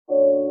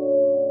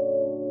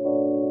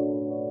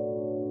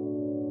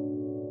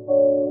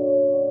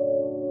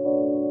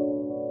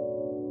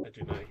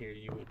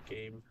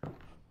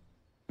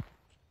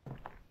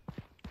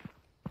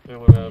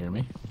Can you hear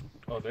me?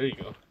 Oh, there you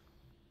go.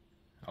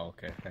 Oh,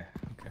 okay.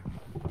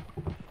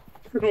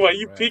 Why are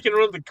you peeking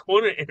around the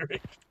corner,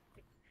 Eric?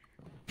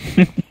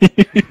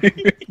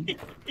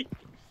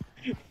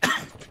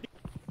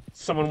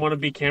 Someone want to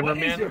be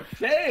cameraman? What is your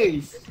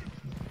face?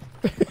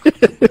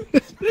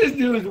 This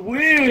dude's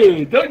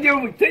weird. Don't give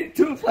him take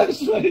 2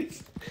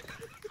 flashlights.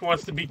 Who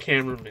wants to be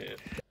cameraman?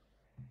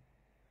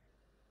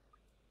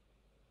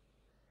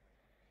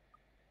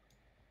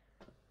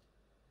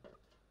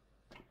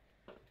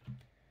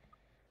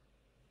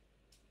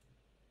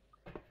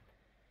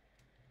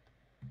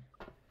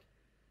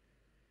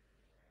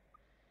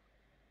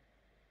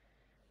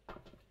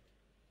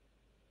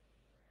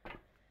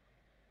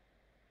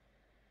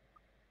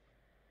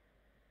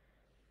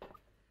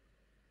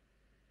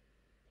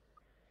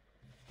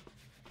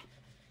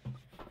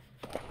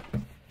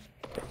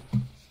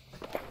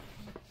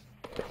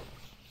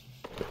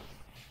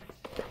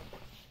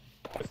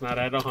 It's not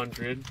at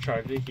 100.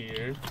 Charge it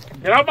here.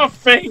 Get out my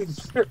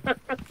face! You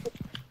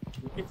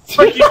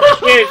fucking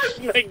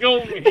bitch! Let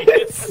go of me!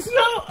 It's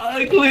so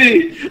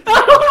ugly!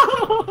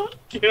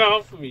 Get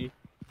off me!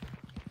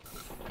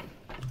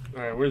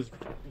 Alright, where's...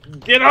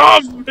 Get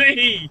off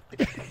me!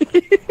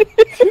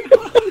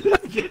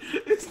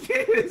 This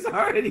game is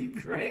already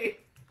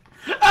great.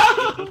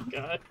 Oh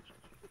god.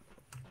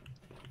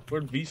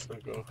 Where'd Vista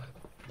go?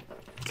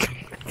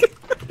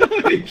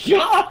 Oh my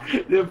god!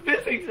 The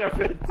physics are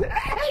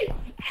fantastic!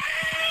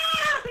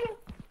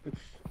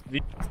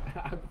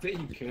 I bet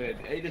you could.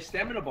 Hey, the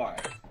stamina bar.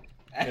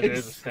 It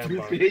is a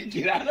stamina bar.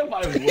 Get out of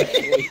my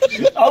way!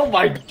 Oh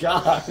my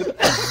god!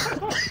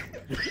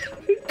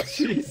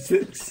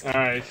 Jesus.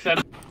 Alright,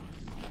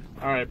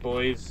 Alright,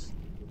 boys.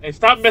 Hey,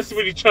 stop messing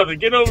with each other.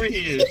 Get over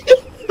here.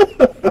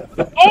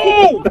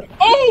 Oh!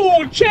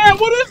 Oh! Chad,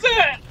 what is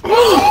that?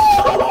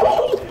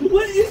 Oh!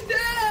 What is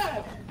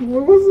that?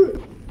 What was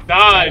it?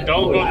 Die,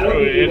 don't go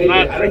through it. It's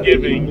not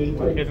forgiving.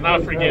 It's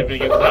not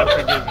forgiving. It's not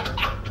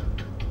forgiving.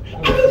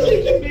 I don't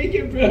think you make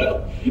it,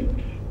 bro.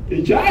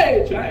 Try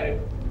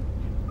it.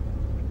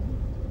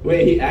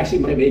 Wait, he actually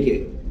might make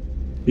it.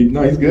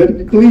 No, he's good.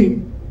 He's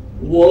clean.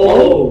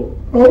 Whoa.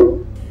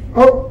 Oh.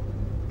 Oh,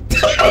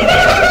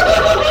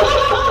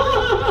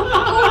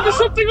 there's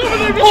something over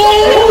there.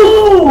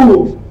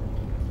 Oh!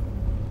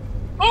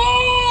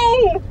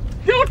 Oh!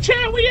 Yo,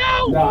 Chad, we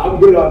out! Nah, I'm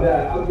good on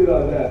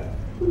that.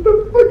 What the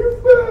fuck is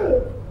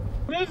that?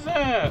 What is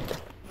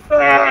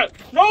that?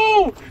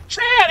 No!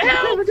 Chad,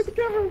 help! Get the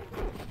camera.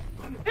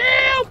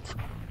 Help!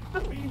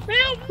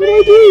 Help me!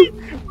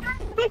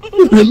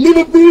 Leave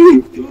it be.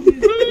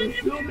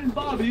 Filming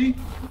Bobby.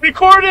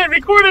 Record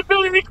it,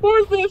 Billy,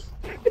 record this!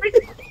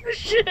 Record this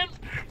shit!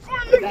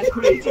 That's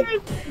crazy.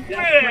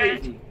 That's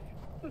crazy.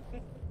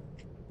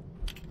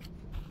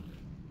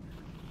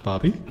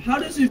 Bobby? How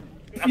does it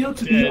feel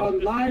to be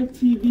on live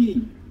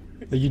TV?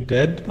 Are you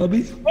dead,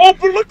 Bobby? Oh,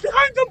 but look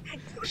behind them!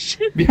 Oh,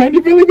 shit! Behind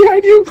you, Billy,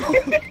 behind you.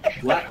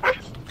 What?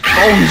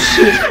 Oh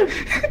shit!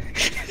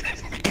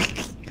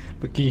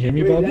 But can you hear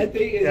me, Wait, Bobby? that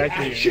thing is Yeah, I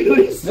can hear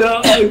actually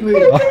so ugly.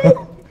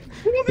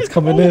 It's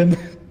coming in.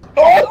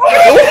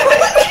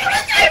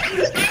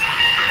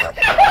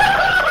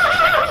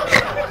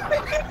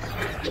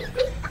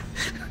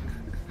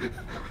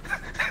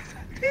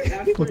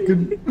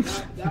 Fucking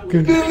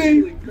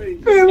Billy!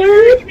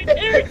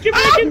 Eric, get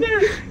back in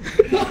there!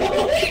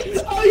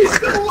 Oh, he's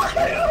still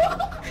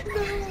alive!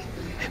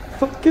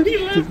 fucking. He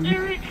left,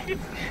 Eric!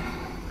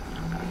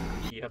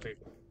 You have to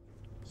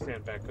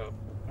stand back up.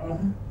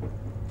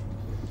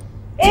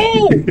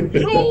 Oh!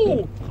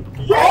 Yo!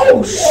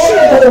 Oh,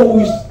 shit!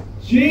 Oh,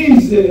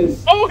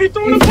 Jesus! Oh, he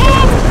threw the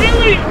bomb!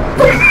 Billy!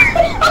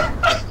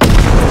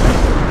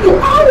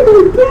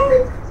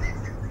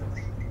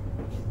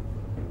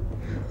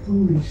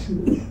 Holy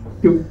shit.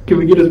 Can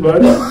we get his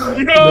body?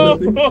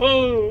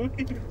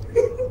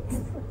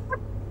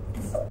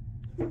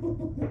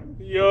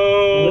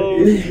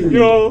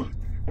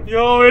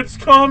 Yo, it's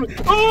coming!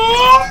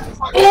 Oh!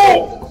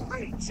 Oh!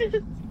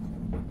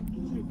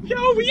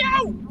 Yo, we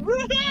out!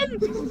 Run!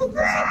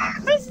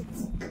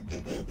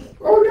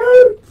 Oh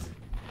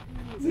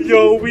no!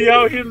 Yo, we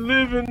out here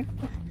living.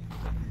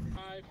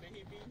 Hi,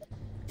 baby.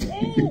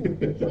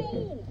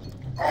 Oh!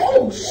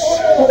 Oh,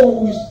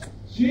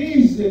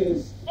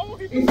 Jesus! Oh,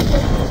 he's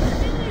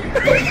Oh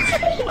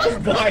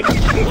my God!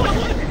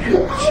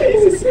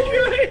 Jesus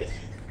Christ!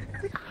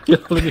 Yo,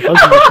 let me hug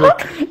you real quick.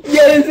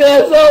 Get his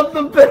ass off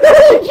the bed!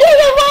 Get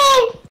him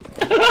off!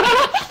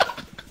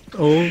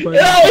 Oh my No,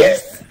 god.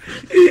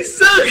 he's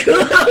so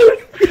close!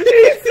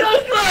 He's so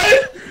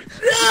close!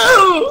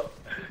 No!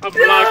 I'm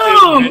locked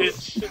in, bitch.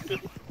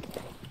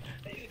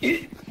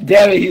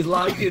 Damn it, he's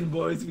locked in,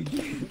 boys. We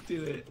can't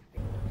do it.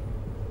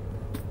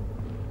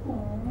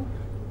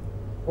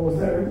 What was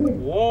that?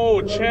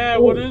 Whoa, Chad,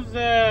 what is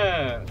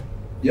that?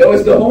 Yo,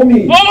 it's the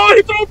homie. Oh,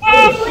 he threw a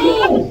bomb!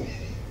 Run!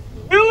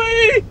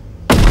 Billy!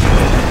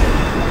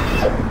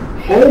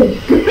 Oh!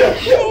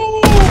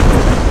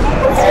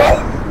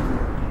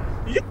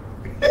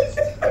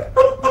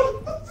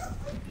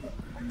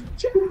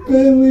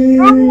 Billy!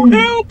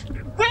 Help!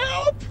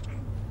 Help!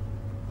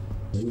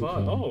 Fuck.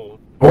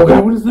 Oh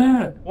god, what is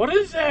that? What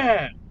is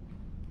that?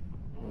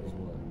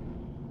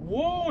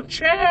 Whoa,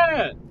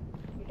 chat!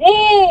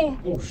 Whoa!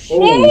 Oh shit.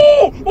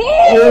 Oh!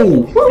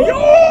 Oh! Oh!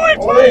 Yo, it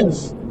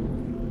wins!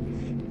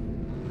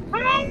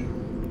 Hello?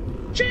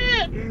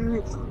 Chat!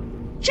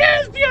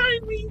 Chat's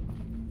behind me!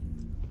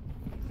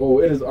 Oh,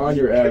 it is on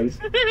your ass.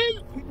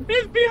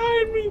 It's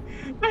behind me!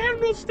 I have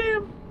no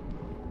stamp!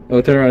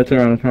 Oh, turn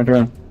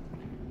around.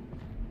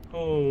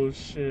 Oh,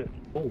 shit.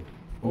 Oh,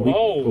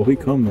 Oh. he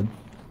coming.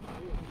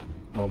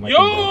 Oh my god.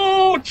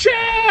 Yo,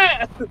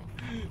 chat!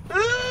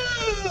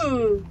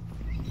 Ugh.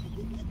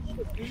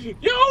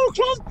 Yo,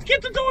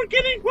 get the door,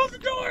 get in, close the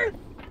door!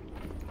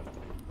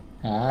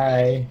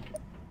 Hi.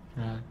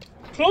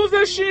 Close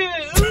that shit!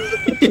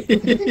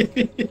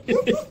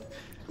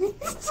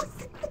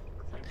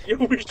 Yo,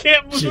 we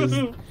can't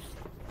move!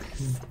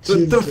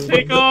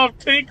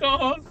 Take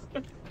off!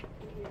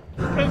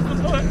 Press the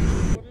button!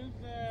 What is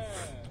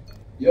that?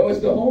 Yo,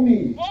 it's the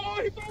homie.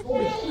 Oh, he threw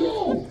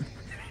Oh,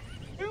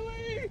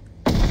 Billy!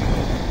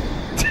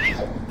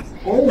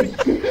 oh.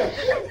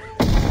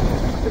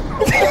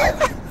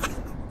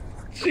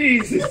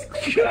 Jesus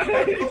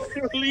Christ.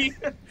 Billy!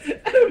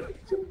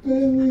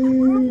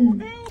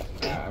 Billy.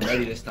 I'm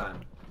ready this time.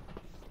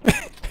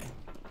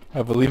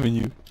 I believe in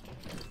you.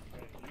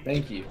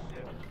 Thank you.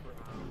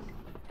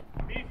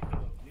 Leave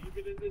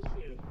it in this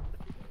shit.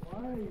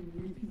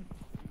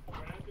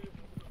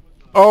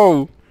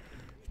 Oh,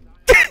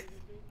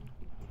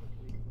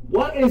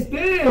 What is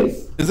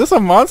this? is this a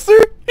monster?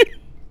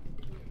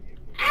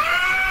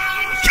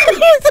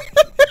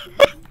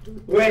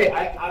 Wait,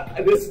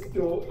 this,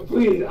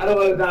 please, I don't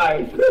want to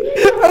die.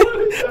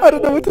 I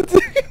don't know what to do.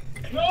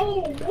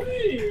 No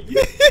way!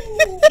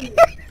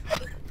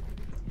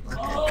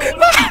 Oh, what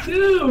do I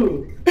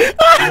do?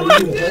 What do I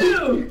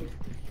do?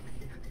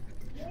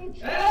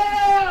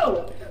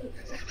 Help!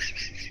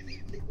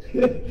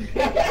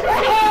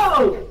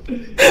 Help!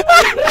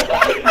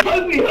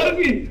 Hug me!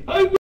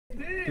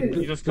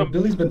 You just come.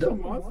 Billy's been done.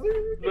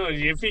 No,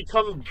 if he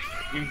comes,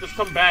 you just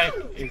come back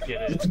and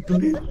get it. It's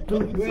Billy.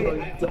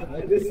 Wait,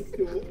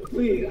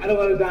 please, I don't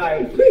want to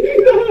die.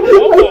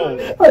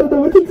 Oh! I don't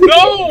know what to do.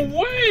 No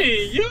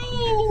way! Yo!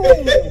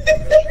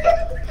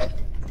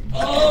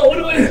 Oh, what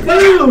do I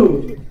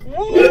do?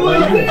 What do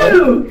I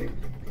do?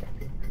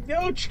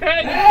 Yo,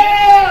 Chad!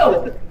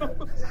 Help!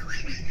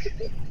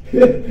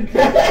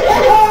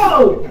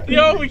 Help!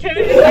 Yo, we can't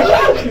even.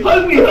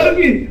 Hug me!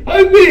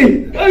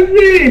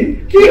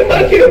 Keep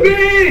hugging me!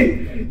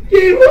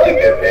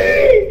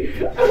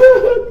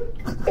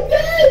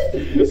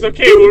 It's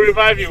okay, we'll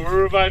revive you,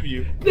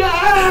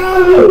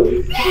 No!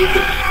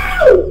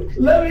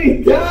 Let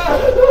me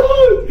down!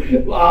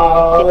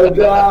 Oh,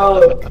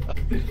 no!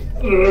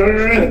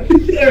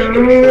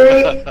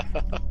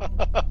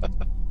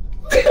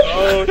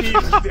 Oh,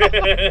 he's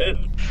dead!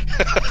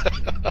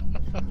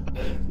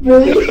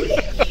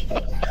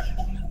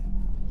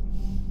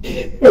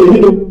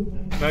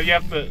 Now you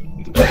have to.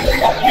 He's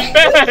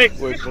back!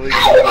 Wait, Billy.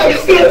 I'm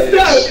still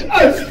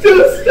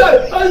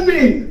stuck! Hug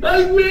me!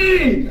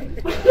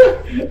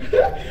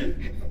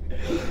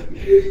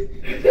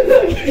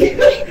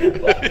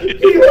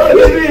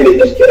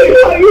 Keep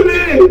hugging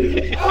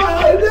me!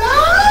 Oh,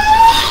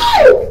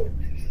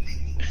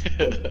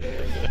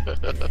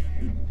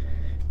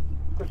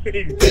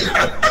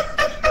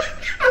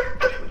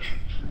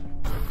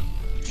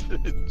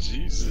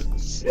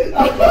 Jesus. I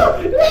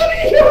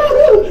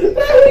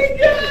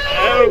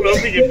don't know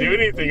if we can do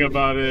anything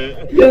about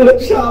it. Yo,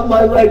 chop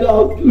my leg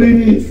off,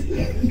 please.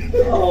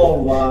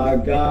 Oh my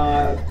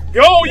god.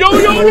 Yo!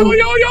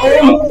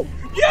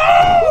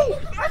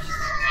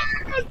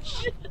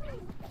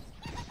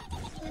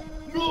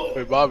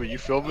 Wait, Bobby, you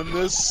filming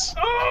this?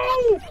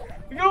 Oh!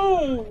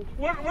 Yo!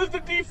 Where's the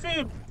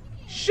defib?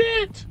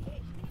 Shit!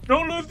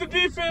 Don't lose the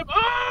defib!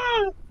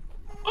 Ah!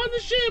 On the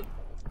ship!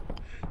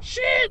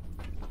 Shit!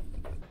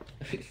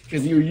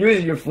 Because you were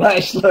using your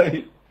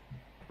flashlight.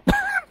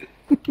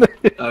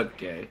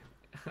 Okay.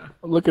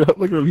 Look at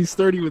him. He's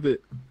sturdy with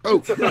it.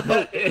 Oh.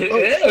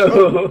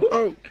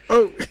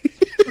 Ew.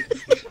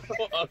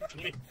 So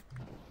ugly.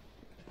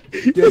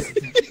 Just,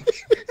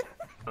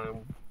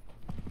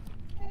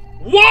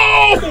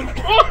 Whoa!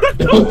 What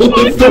the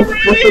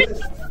fuck,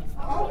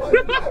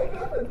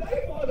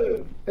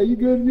 already? Hey, you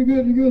good?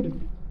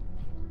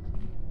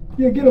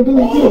 Yeah, get him,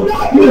 Billy.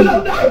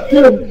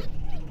 Get him.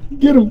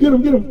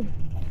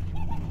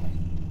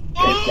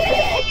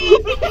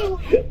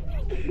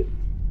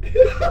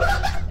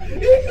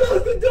 He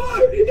closed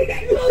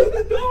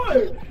the door!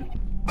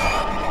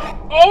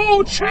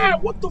 Oh,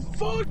 chat, what the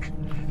fuck?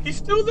 He's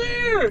still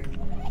there!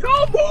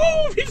 Don't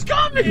move! He's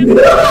coming! He's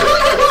moving.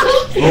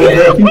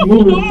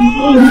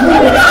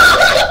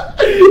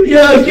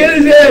 Yeah, get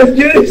his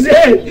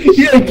ass!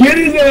 Yeah, get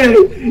his ass!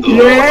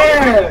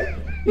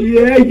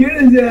 Yeah,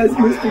 get his ass,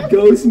 Mr.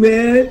 Ghost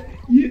Man!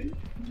 Yeah,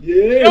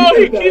 Yo,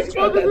 he got keeps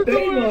got that closing the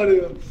thing door. on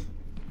him!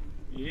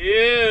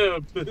 Yeah,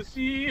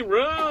 pussy,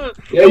 run!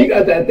 Yeah, you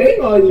got that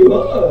thing on you,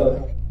 huh?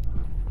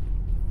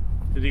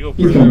 Did he go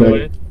He's further back.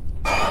 away?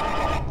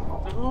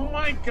 Oh my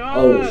my god!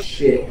 Oh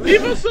shit!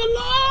 Leave us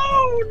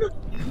alone!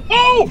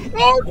 Oh!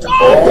 Oh!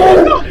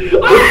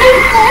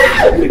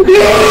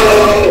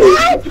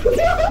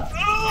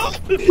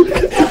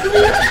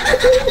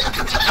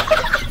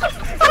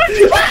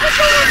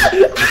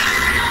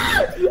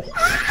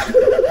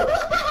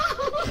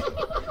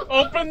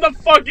 Open the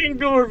fucking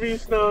door,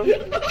 Vista!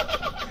 Vista!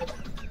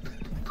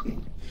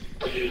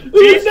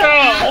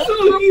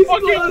 Open the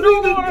fucking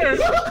door!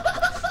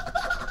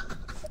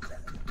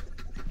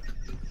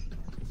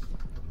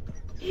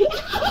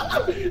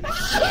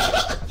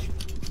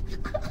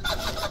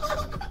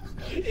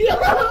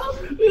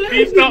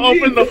 Vista,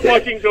 open the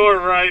fucking door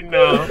right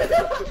now.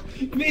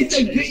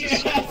 Vista, get your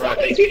ass out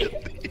of here!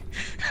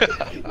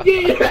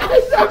 Get your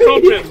ass out It's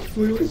of here! open.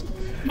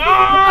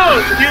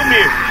 Oh! Kill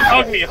me!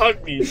 Hug me!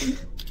 Hug me!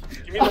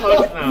 Give me the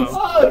hugs now.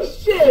 Oh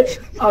shit!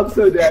 I'm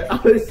so dead. I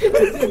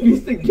said,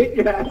 Vista, get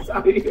your ass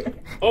out of here!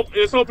 Oh,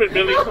 it's open,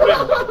 Billy. Come in.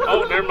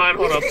 Oh, never mind.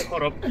 Hold up.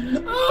 Hold up.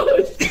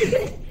 Oh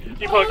shit!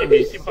 Keep hugging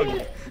me. Keep hugging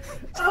me.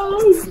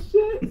 Oh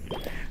shit!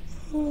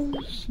 Oh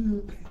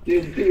shit!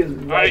 Dude, the thing is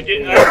Alright,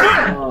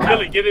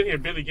 Billy, get in here.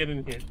 Billy, get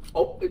in here.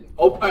 Alright,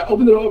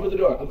 open the door, open the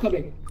door. I'm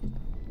coming.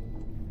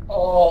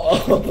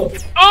 Oh!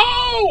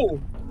 Oh!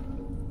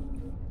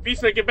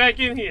 Vista, get back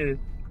in here.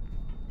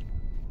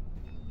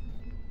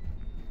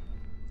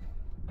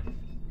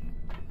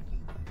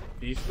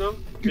 Vista?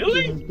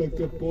 Billy?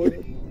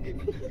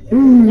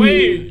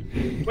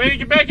 Wait,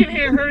 get back in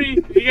here, hurry.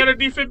 You gotta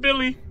defib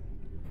Billy.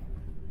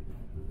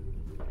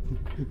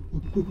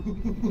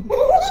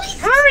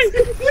 Hurry!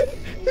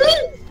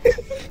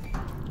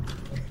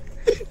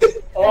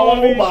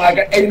 Oh my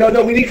god. Hey, no,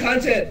 we need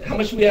content. How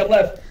much do we have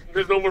left?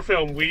 There's no more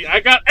film.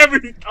 I got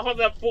all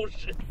that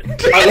bullshit.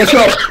 Alright, let's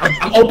go.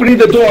 I'm opening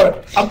the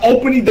door. I'm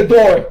opening the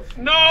door.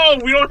 No,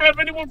 we don't have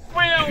any more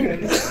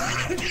film.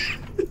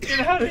 Get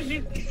out of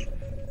here.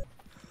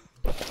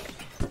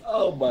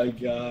 Oh my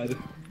god.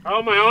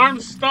 Oh, my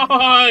arm's stuck.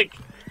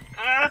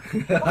 Ah.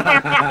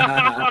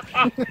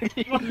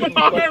 My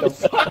arm's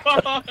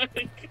stuck.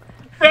 Wait.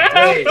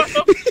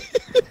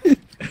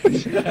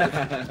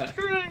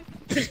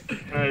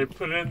 Alright,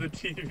 put in the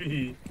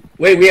TV.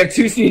 Wait, we have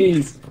 2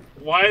 CDs.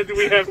 Why do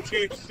we have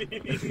 2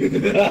 CDs?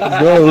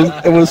 Bro,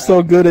 it was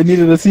so good I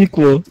needed a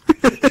sequel.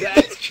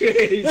 That's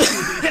crazy.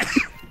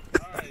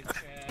 Alright,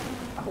 Chad.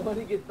 I want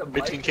to get the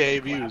mic.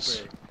 15K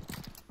views.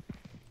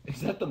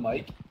 Is that the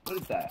mic? What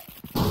is that?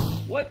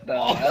 What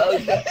the hell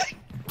is that?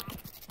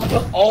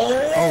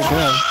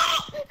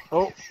 Oh!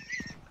 Oh,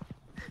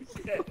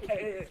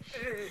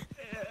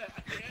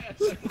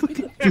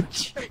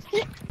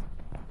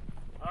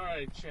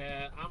 Alright,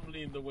 Chad, I'm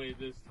leading the way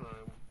this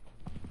time.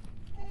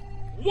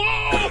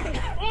 Whoa!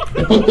 What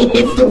the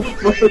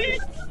fuck?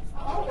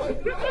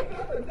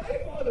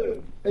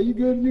 Hey, you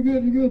good? You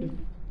good? You good?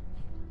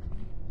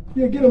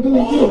 Yeah, get him,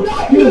 Billy.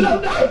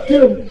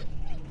 Get him.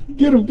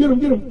 Get him. Get him.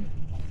 Get him.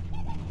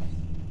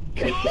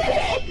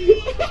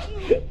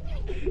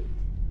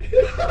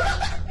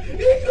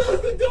 He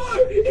closed the door!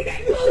 He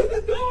closed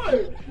the door!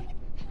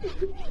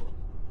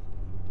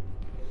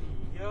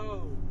 Yo.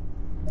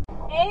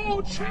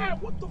 Oh,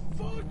 Chad, what the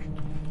fuck?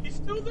 He's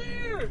still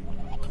there.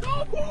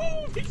 Don't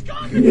move. He's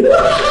coming.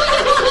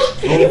 Oh,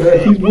 man,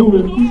 he's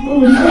moving. He's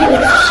moving.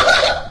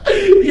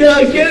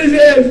 Yeah, get his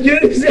ass!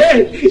 Get his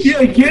ass!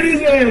 Yeah, get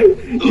his ass!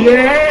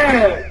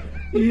 Yeah!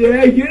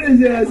 Yeah, get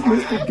his ass,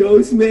 Mr.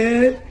 Ghost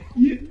Man!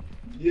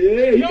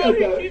 Yeah, he got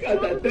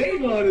that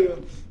thing on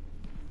him!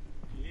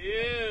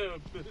 Yeah,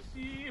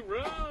 pussy,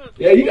 run.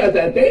 Yeah, you got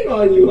that thing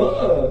on you,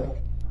 huh?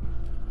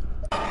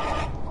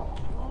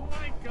 Oh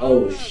my god.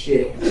 Oh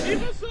shit.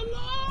 Leave us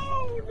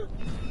alone.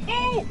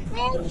 Oh,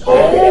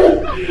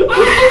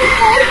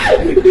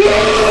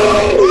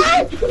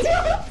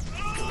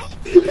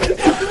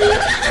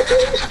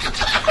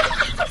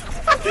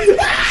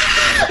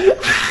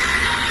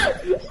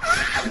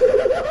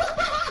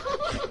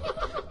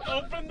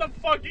 Open the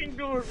fucking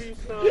door,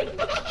 Vista.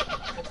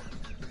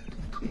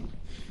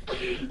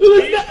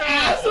 Who's the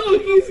asshole?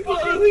 He's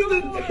closing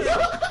the door!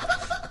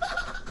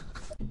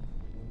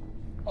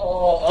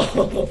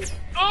 Oh!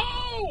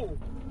 Oh!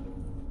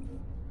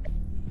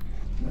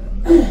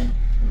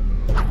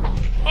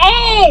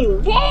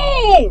 Oh!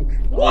 Whoa!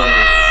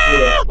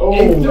 Wow! Oh.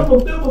 Hey,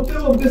 film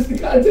him, this is the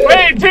content!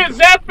 Wait,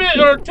 zap it,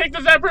 or take the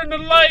zapper in the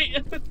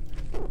light.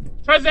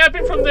 Try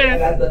zapping from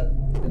there.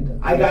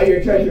 I got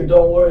your treasure,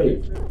 don't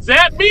worry.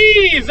 Zap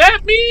me!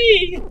 Zap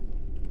me!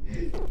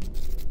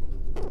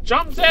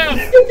 Jump zap!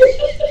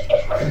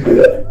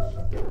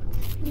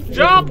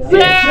 Jump Yeah, shut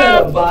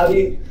zap! up,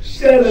 Bobby.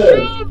 Shut up.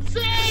 Jump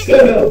zap!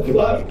 Shut up,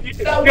 Bobby.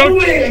 Stop Yo,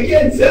 moving, I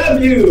can't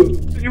zap you.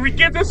 we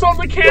get this on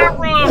the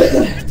camera!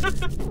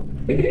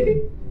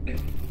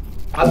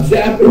 I'm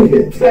zapping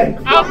it.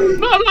 I'm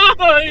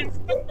alive!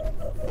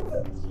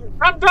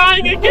 I'm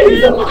dying He's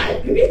again!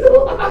 alive. He's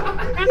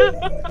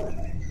alive.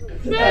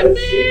 Zap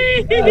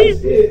me!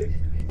 Shit.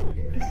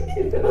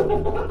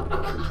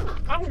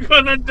 I'm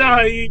gonna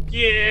die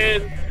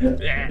again!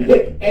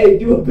 Hey,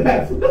 do a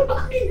backflip.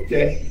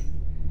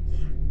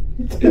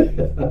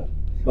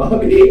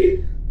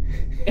 Bobby.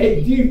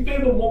 Hey, defib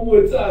him one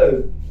more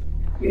time.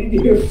 We need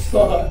to hear him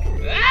talk.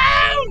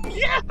 Oh,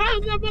 yeah,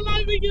 I'm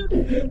alive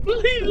again.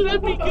 Please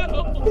let me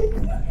go.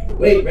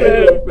 Wait,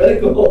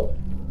 reticle.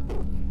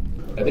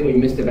 I think we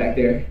missed it back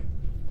there.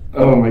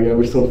 Oh my god,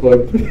 we're so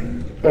fucked.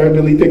 Alright,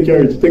 Billy, take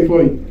charge. Take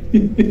point.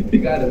 We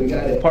got it, we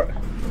got it. Part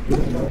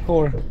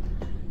 4.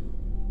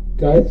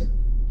 Guys?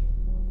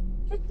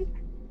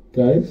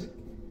 Guys?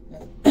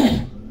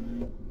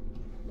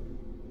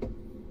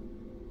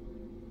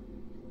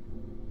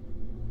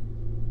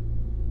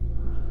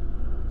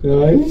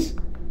 Guys?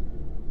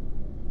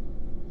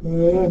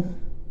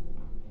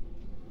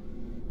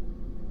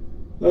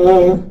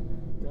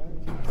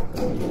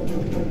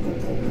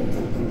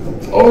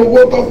 Oh,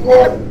 what the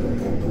fuck?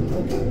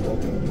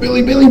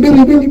 Billy.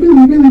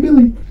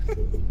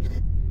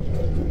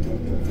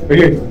 Right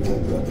here.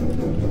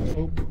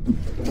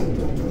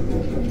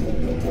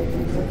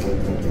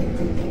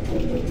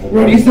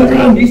 Bro, he's not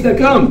come.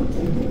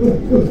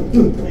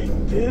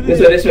 Did This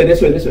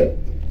it. way.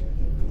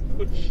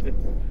 Oh, shit.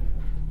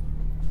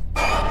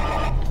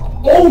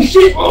 Oh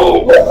shit!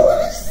 Oh!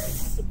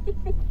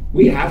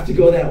 We have to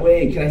go that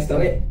way. Can I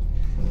stun it?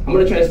 I'm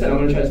gonna try to stun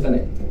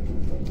it.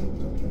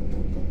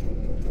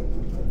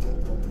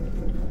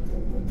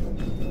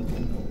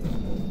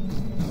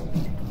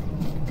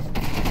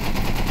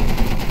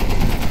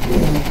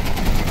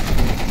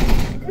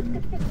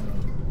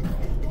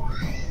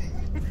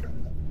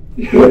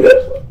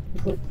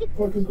 What the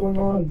fuck is going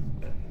on?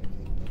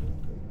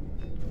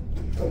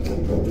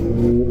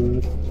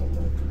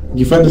 Did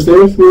you find the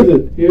stairs? Where is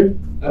it? Here?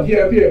 Up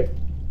here.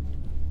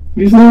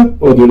 These now?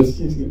 Oh, dude, this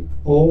is good.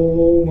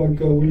 Oh my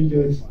god, what are you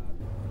guys?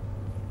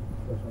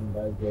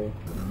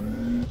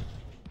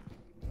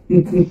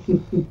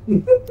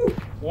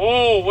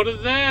 Whoa, what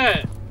is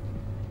that?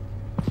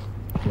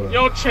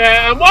 Yo,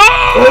 Chad. Whoa!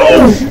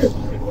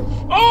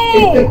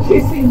 Oh! It's the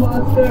kissy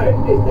monster.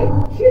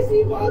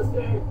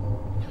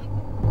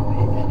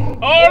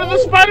 Oh,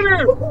 there's a spider!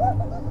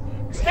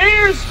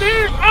 Stairs!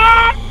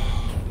 Ah!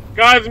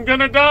 Guys, I'm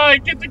gonna die.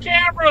 Get the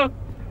camera.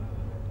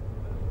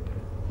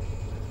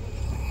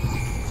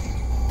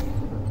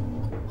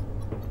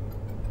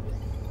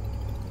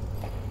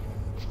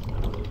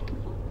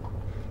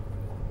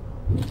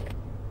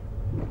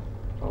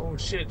 Oh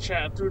shit,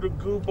 chat through the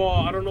goo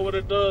ball. I don't know what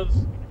it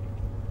does.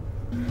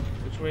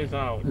 Which way's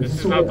out? This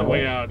is not the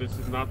way out. This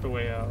is not the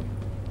way out.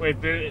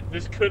 Wait,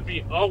 this could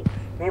be. Oh,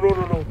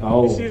 no.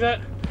 Oh. You see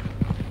that?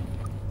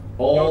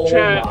 Oh, Yo,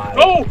 chat. my.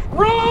 Go!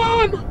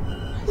 Run!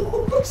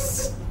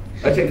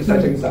 I check this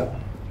out.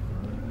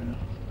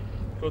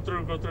 Go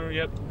through.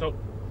 Yep. Don't.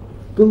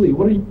 Billy,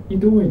 what are you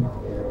doing?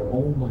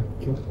 Oh my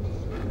god.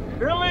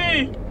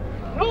 Really?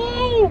 No!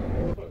 Oh,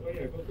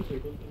 yeah, go through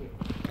there.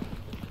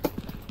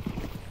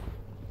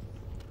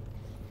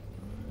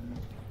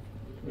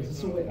 Is this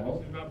the way out?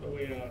 This is not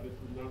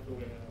the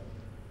way out.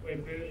 Wait,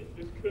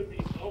 this could be.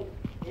 Oh.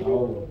 No.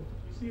 Oh.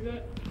 You see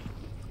that?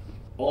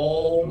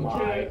 Oh my.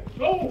 Chat.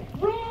 Go!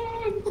 Run!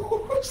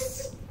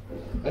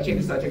 I check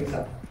this out.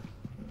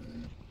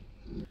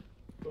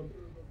 Go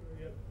through.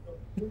 Yep.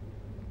 Go.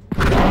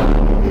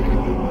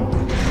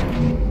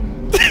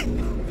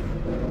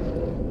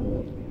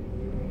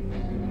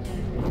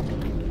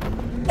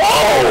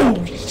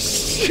 Oh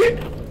shit!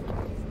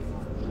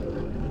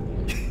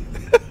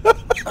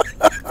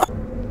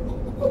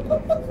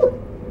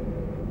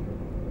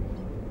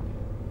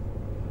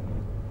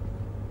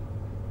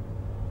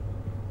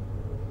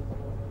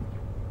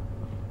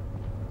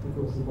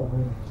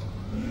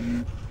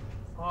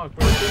 Fuck,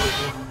 where's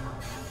Billy?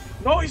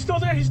 No, he's still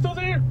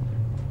there.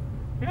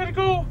 We gotta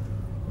go.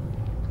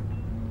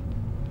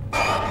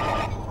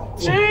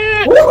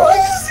 Shit!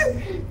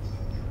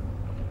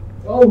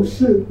 Oh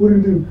shit, what do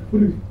you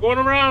do? Going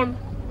around.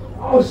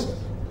 Oh shit.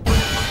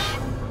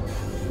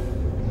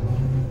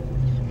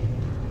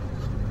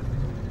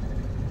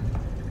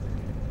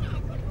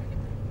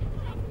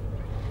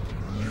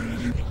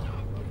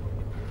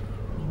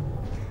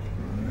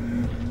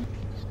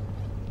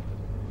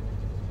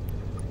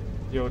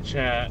 Yo,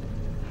 chat.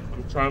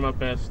 I'm trying my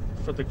best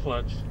for the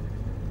clutch.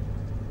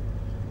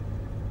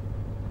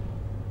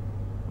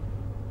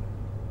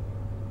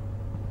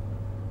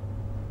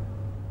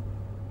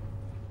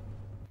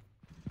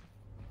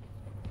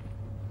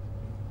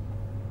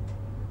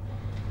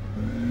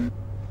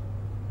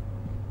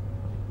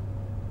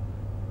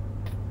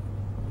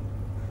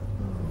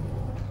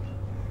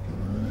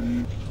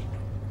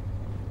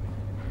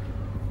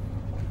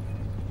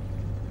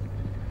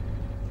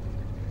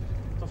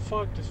 The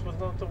fuck? This was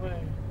not the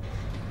way.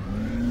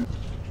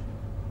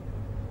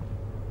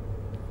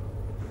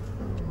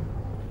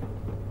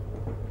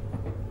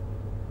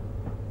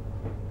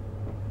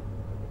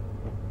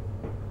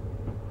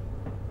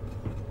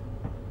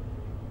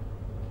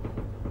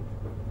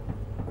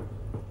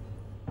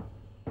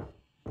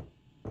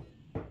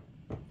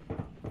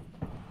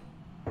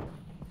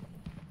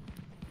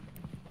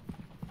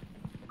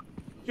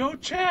 Yo,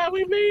 Chad,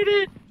 we made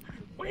it!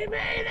 We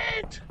made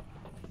it!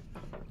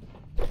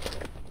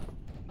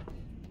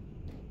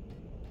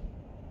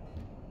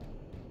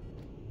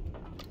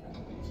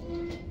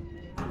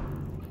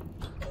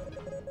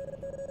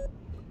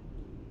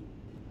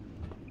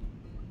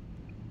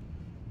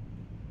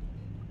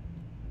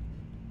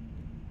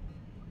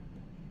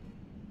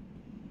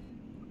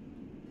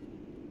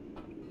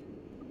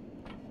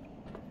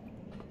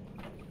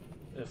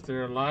 If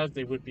they're alive,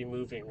 they would be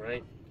moving,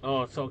 right?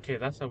 Oh, it's okay.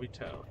 That's how we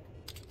tell.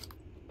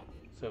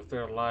 So if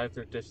they're alive,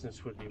 their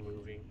distance would be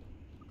moving.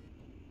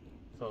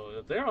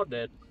 So they're all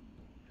dead.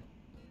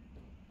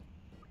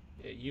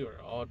 Yeah, you are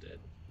all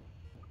dead.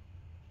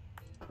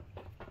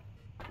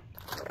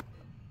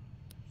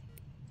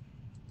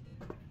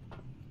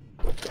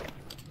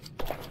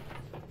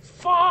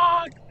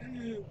 Fuck!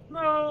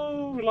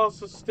 No! We lost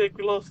the stick.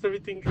 We lost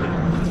everything.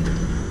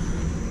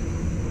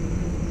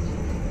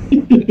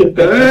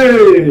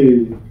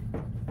 Hey!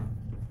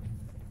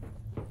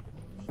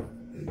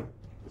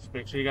 Just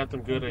make sure you got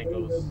them good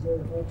angles.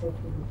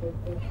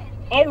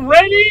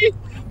 Already?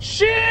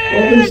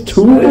 Shit!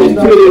 Oh,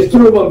 there's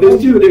two of them.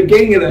 There's two. They're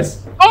ganging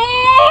us.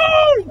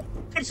 Oh!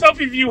 Put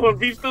selfie view on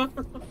Vista.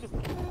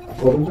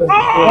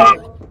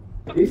 Oh!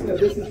 Vista,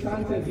 this is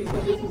content. Vista,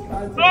 this is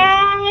content.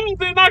 Oh!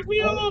 They knocked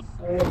me off!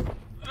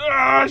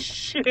 Ah,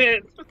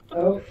 shit!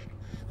 Oh,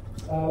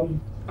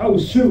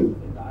 shoot.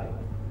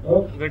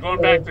 Oh, They're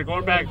going back. They're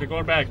going back. They're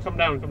going back. Come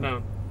down. Come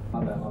down.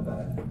 My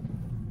bad.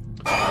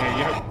 Okay,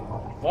 you don't...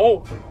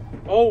 Oh!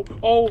 Oh!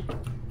 Oh!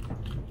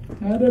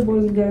 hi there,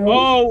 boys and girls.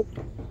 Oh!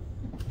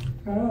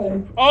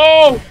 Hi.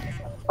 Oh!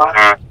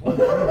 Ah!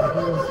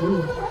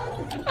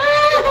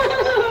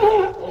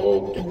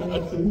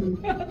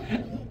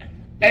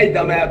 Hey,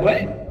 dumbass boy.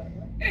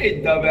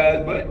 Hey,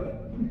 dumbass boy.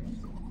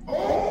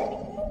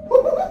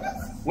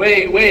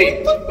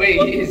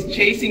 Wait. His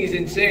chasing is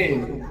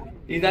insane.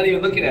 He's not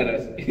even looking at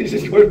us. He's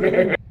just going for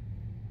her.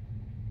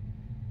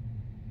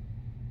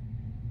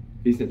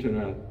 He's gonna turn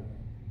around.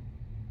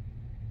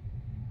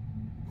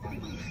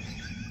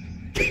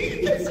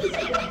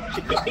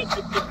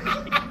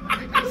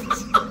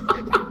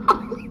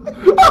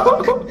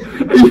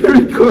 Are you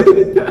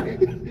recording that?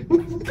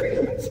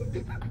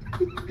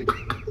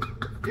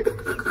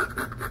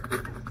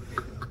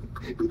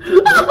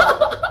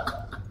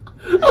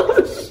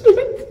 Oh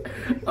shit!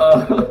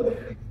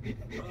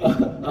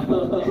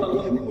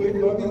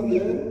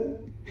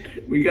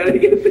 We gotta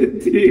get the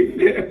team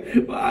there,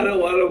 but I don't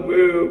want to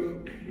move.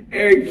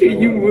 Eric,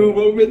 can you move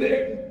over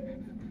there?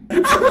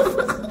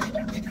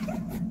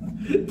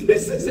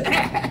 This is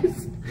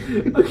ass.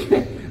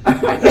 Okay.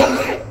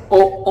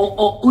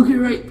 Oh, look at it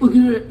right, look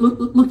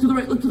to the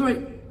right, look to the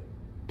right.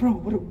 Bro,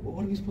 what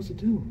are we supposed to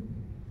do?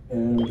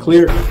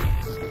 Clear.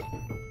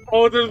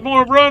 Oh, there's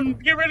more. Run!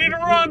 Get ready to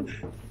run!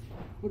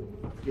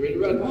 You ready to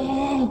run?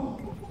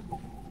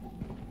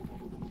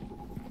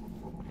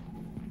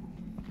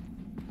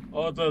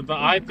 Oh, the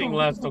eye thing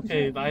left.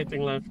 Okay, the eye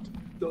thing left.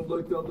 Don't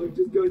look,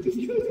 just go.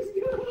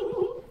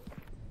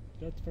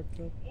 That's fucked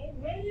up.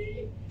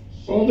 Already?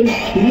 Oh,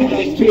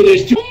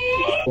 there's two.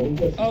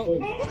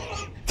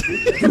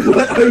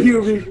 What are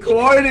you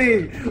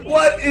recording?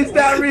 What is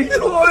that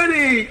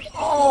recording?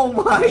 Oh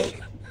my!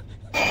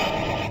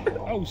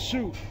 Oh,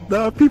 shoot.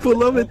 Nah, people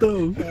love it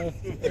though.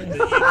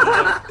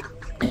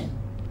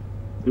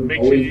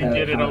 Make sure you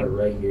get it on.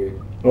 right here.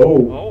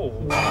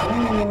 Oh.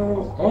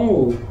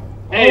 Oh.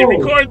 Hey,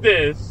 record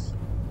this.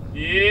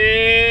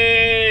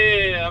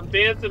 Yeah, I'm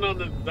dancing on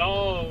the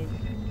dog.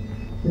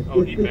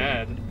 Oh, he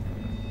mad.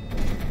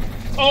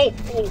 Oh.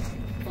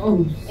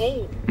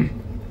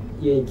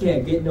 Yeah, you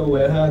can't get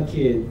nowhere, huh,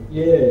 kid?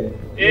 Yeah.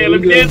 Yeah,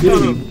 let me dance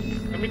on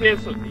him. Let me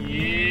dance on him.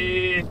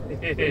 Yeah.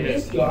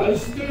 This guy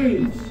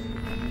stinks.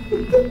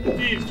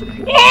 Jeez.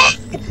 Oh!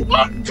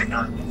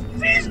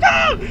 Please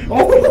stop!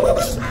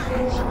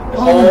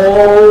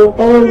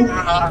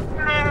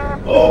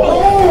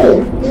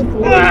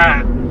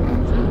 Ah.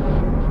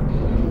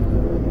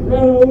 No,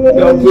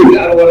 please, I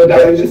don't want to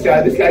die with this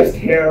guy. This guy's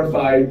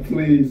terrified,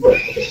 please.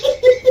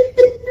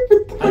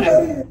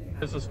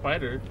 It's a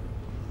spider.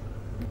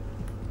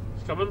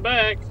 It's coming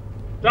back.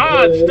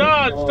 Dodge!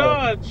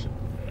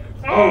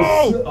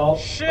 Oh,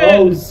 shit!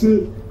 Oh,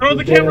 shit. Throw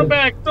the camera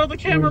back! Throw the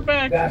camera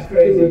back! That's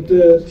crazy.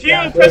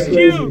 Q! Press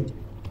Q!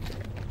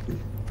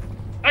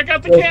 I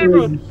got the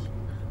camera! Crazy.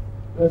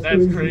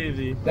 That's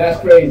crazy. That's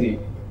crazy.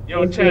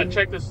 Yo, chat,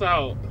 check this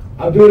out.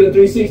 I'm doing a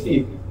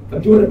 360.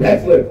 I'm doing a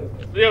backflip.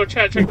 Yo,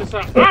 chat, check this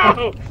out.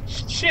 Oh,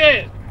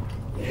 shit!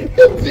 Take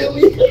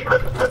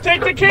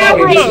the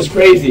camera! Bobby, this is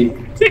crazy.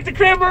 Take the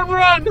camera and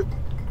run!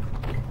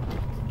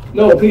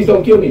 No, please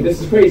don't kill me.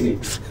 This is crazy.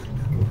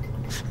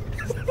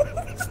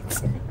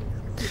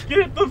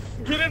 Get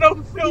it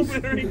on film,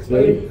 Eric.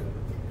 Ready?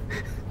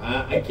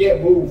 I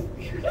can't move.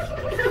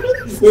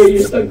 Wait,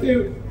 you're stuck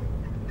too?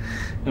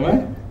 Am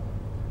I?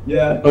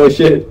 Yeah. Oh,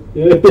 shit.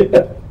 Yeah.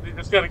 You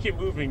just gotta keep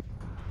moving.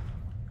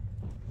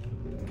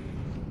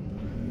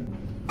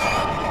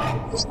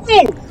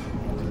 Oh!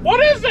 What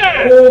is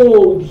that?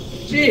 Oh,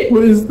 shit.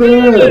 What is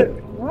that?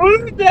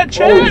 Run that Oh,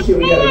 chat! shit,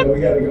 we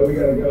gotta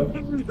go.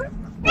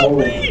 Help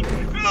me!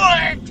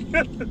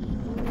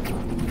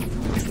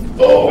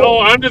 No,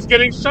 I'm just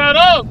getting shot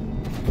up!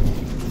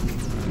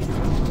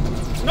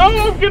 No,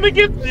 I'm gonna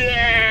get...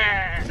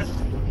 Yeah.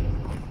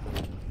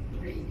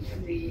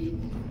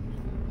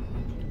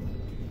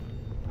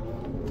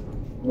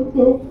 What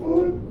the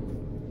fuck?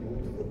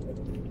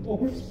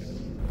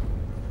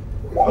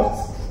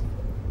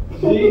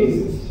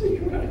 Jesus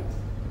Christ.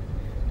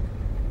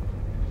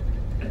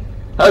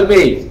 Hug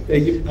me.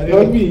 Thank you.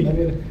 Hug me. I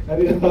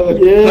need a hug.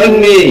 Yeah. Hug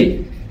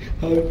me.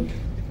 Hug.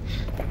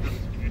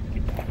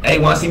 Hey,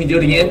 want to see me do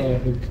it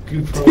again?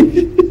 Good pro.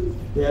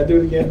 Yeah, do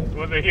it again.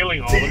 Was it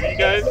healing all of you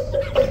guys?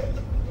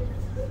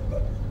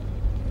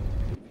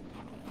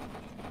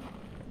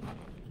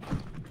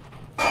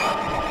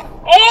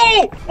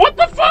 Oh! What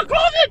the fuck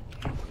was it?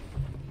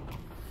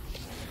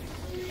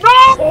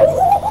 No!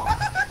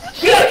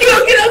 Get up, get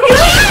up, get up, get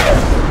up!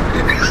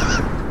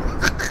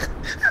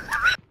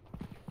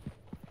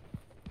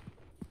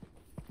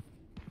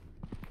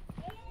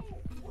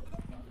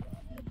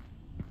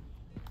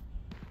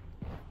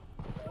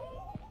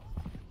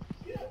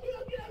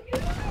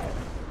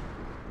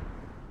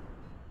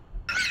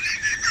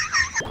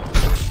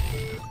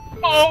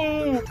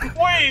 Oh!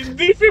 Wait,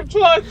 defib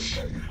clutch!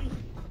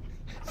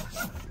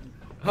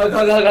 Hug,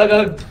 hug, hug, hug,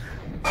 hug.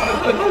 Hug,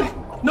 hug,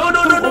 hug. No,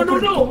 no, no, no, no,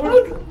 no.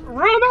 Hug.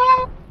 Run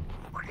up!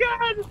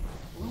 God!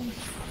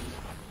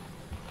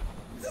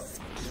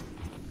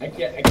 I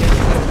can't.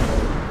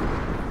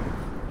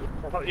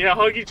 Yeah,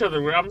 hug each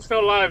other. I'm still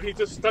alive. He's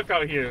just stuck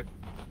out here.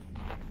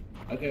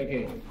 Okay,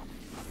 okay.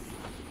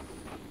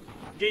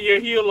 Get your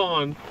heel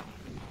on.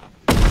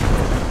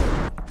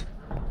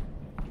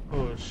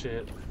 Oh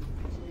shit.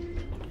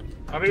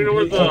 I don't even know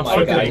where the Oh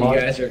my god, you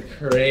guys are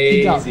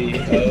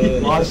crazy.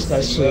 Watch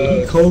that shit.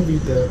 He Kobe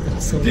there.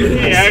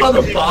 Dude, I saw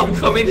the bomb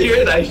come in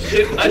here and I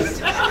shit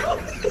myself.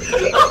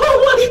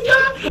 Oh my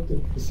god!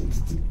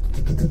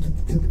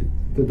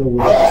 The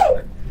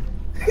door.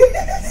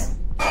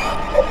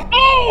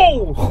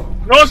 Oh!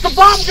 No, it's the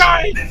bomb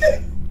guy!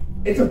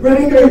 It's a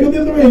prank game. Look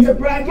at the ring. It's a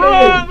prank game.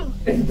 Run!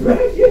 It's a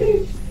prank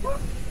game.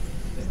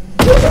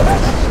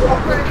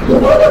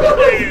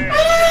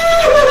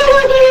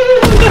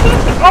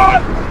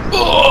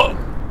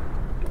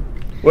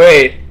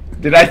 Wait,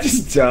 did I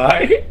just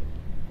die?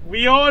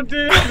 We all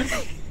did!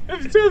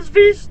 It's just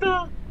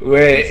Vista!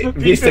 Wait, It's the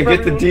Vista, defib,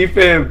 get the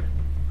defib.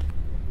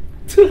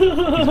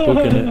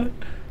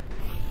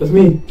 That's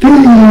me.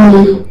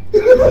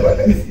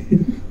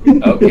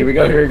 Oh, here we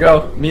go, here we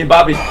go. Me and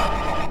Bobby.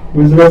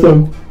 Where's the rest of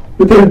them?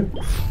 Right there.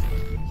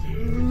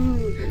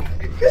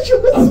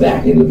 I'm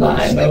back in the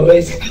line,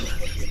 boys.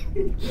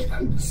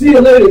 See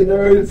you later,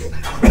 nerds.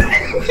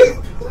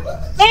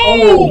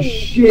 Oh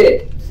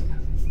shit!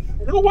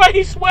 Look at why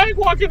he's swag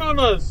walking on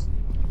us!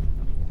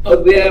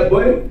 Ugly ass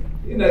boy.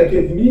 You're not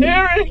kidding me.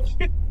 Eric!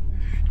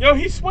 Yo,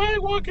 he's swag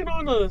walking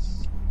on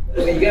us!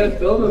 You gotta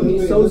film him.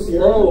 He's so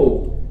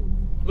slow.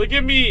 Look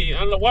at me! I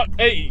don't know what.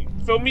 Hey,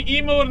 film me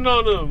emoting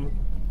on him!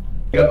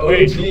 Got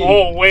Wait, OG.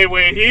 oh,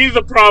 wait, he's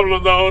a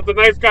problem though. The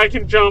nice guy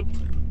can jump.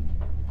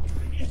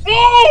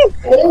 Oh!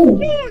 Oh!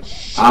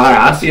 Alright,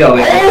 I'll see y'all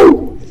later.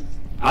 Oh!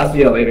 I'll see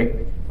y'all later.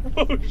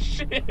 Oh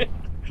shit!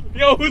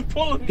 Yo, who's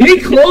pulling?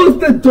 He closed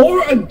the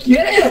door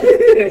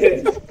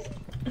again!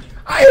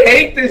 I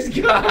hate this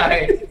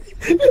guy!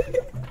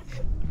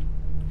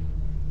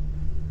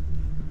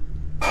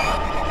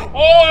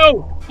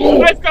 Oh!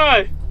 Nice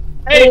guy!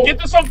 Hey, get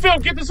this on film!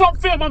 Get this on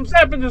film! I'm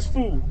zapping this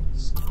fool!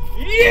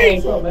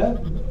 Yeet! What's up, man?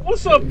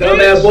 What's up,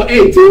 Dumbass bitch? boy.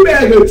 Hey,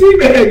 teabagger,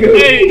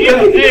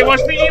 teabagger! Hey,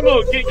 watch me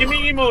emote. Give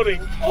me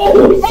emoting.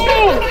 Oh!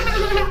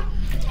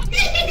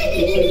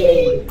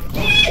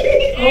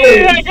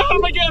 Yeah, I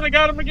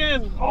got him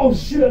again. Oh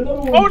shit!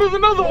 Another one. Oh, there's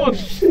another one.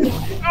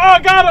 Oh, I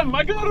got him.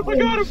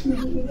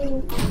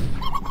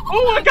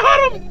 Oh, I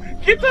got him.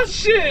 Get that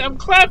shit. I'm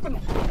clapping.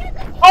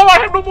 Oh, I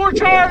have no more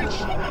charge.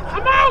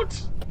 I'm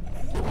out.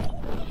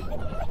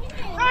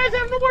 Guys, I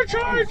have no more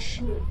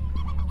charge.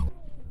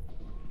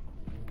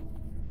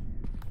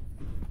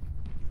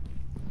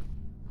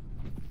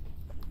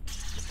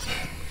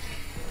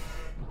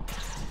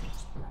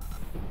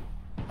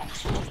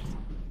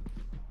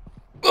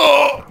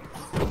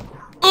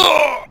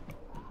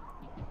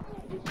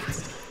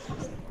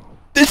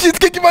 This shit's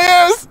kicking my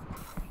ass!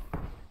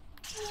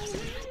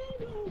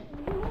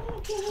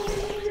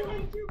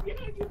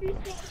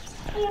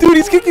 Dude,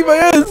 he's kicking my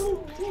ass!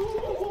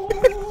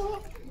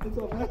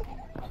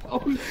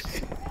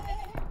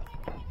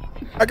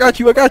 I got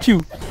you,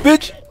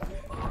 bitch!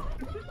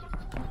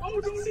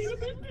 Oh, don't leave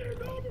him in there.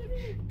 No.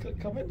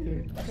 Come in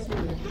here. Come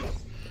in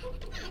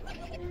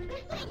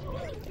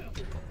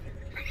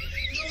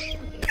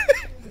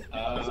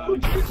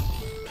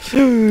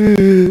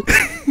here.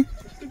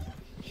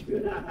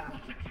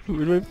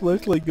 Where'd my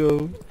flashlight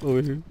go?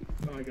 Over here.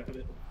 Oh, I got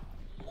it.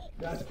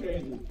 That's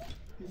crazy.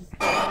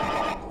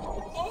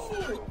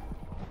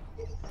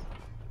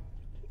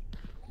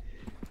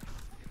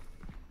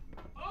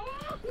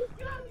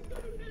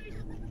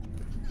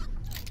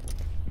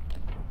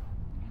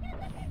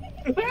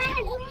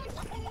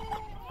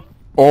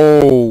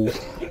 Oh!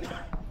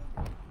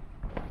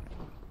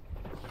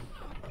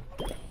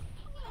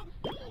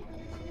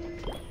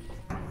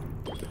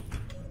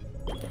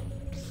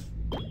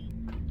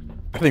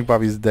 I think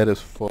Bobby's dead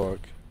as fuck.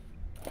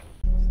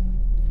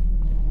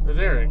 Where's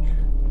Eric?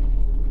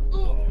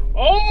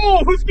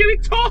 Oh, who's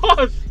getting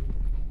tossed?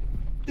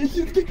 This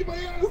shit's kicking my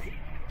ass!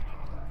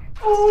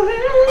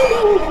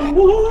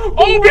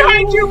 Oh,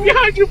 behind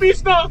you,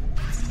 Vista!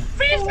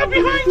 beast up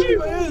behind you!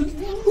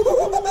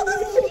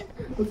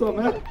 What's up,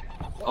 man?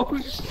 Oh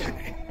shit!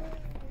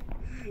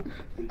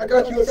 I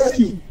got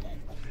you.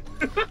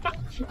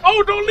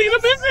 Oh, don't leave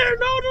him in there!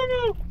 No!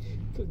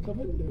 Come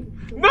in there.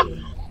 No!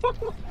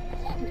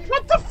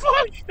 What the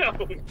fuck?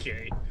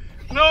 Okay.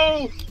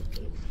 No!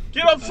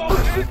 Get up,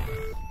 soldier!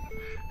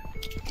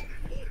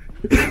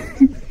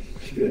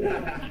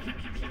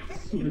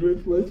 Where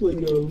did Fleshlight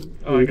go?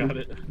 Oh, I got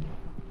it.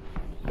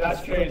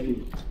 That's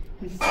crazy.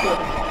 He's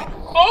stuck.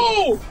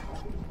 Oh!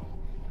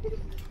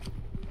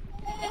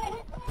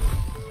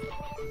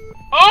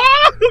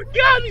 Oh,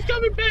 God, he's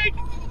coming back!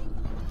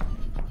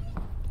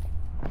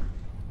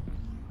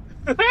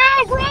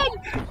 Help, run!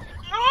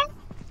 Oh!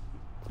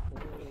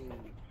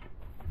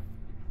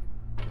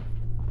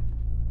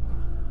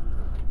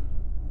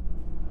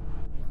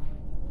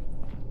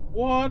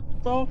 What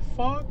the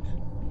fuck?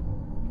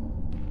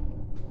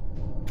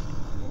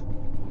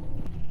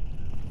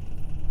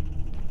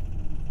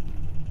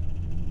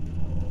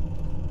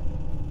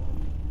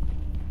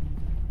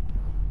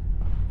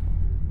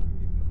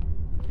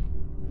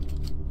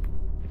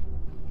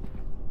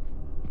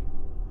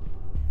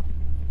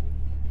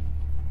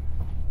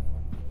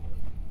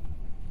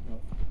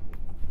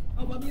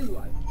 Oh, Bobby is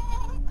alive.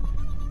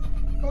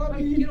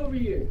 Bobby, Get over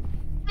here.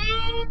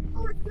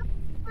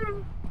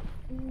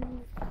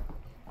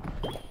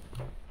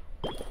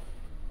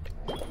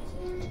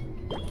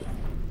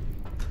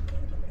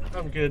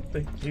 I'm good,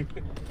 thank you.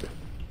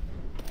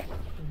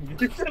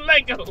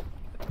 Let go.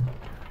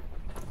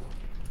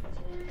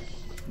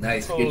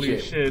 Nice, good Holy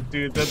shit. shit,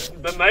 dude.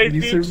 The knife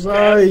You dude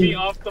survived. stabbed me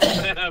off the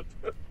map.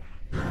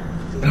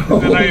 Oh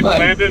And I my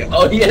landed. God.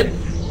 Oh yeah.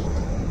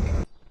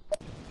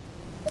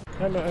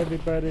 Hello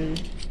everybody.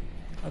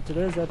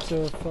 Today's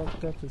episode of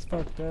Fucked Up is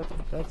fucked up,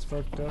 that's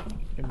fucked up,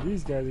 and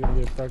these guys are gonna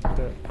get fucked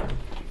up.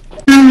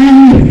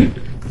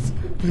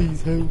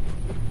 Please help.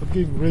 I'm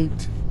getting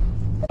raped.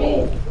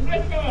 Oh, the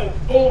knife guy.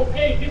 Oh,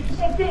 hey, get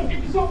yourself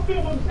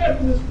film. I'm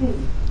tapping this fool.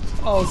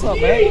 Oh, what's up,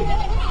 man?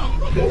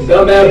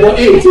 Dumbass boy.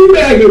 Hey,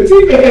 teabag him.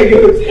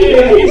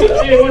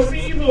 Hey, what's the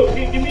emote?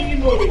 Give me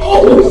emote.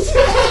 Oh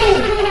shit.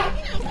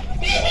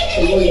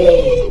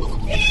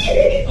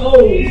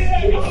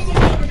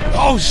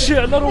 Oh shit,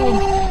 another one!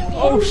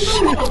 Oh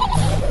shit!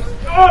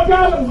 Oh, I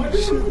got him.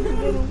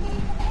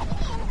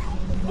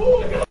 Oh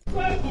my God.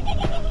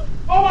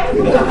 Oh my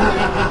God.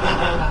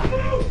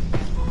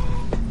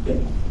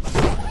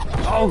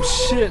 Oh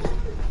shit!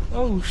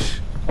 Oh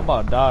shit! I'm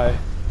about to die.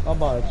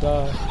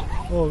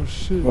 Oh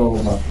shit!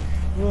 oh my.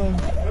 Run!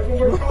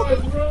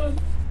 Run.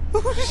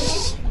 Oh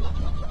shit!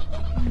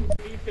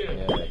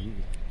 Yeah,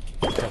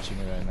 he's touching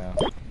me right now.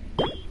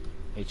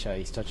 HI,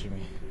 he's touching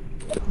me.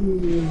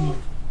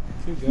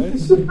 Good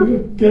guys.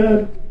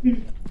 God.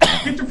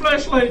 Get your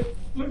flashlight.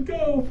 Let's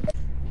go.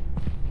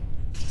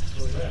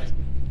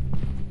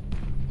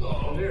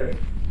 Oh, there.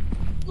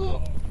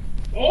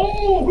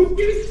 Oh, who's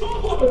getting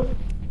caught?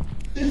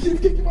 Did you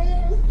kick my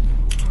ass?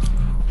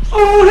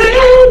 Oh,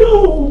 hell no!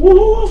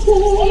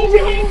 Oh,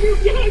 behind you,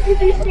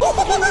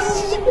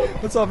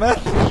 What's up, man?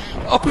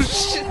 Oh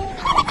shit!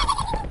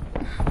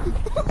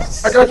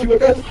 I got you.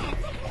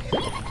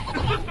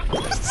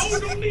 Oh,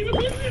 don't leave him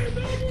in there,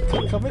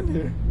 no. Come in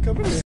here.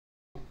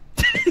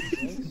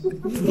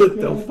 What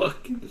the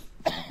fuck?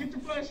 Get your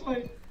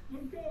flashlight.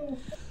 Let's go.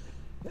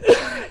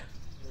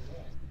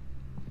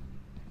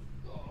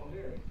 Oh,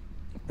 there.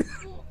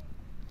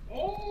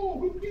 Oh,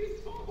 who's getting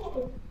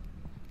caught?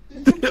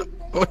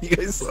 Oh, you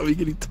guys saw me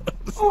getting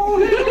tossed.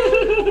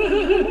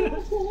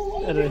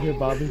 And right here,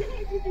 Bobby.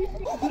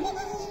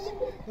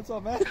 What's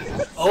up, man?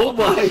 Oh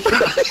my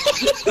god.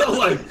 Oh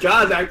my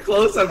god, that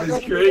close up is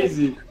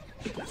crazy.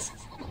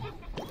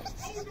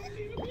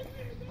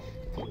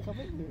 Come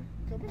in here.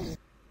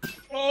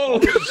 Oh,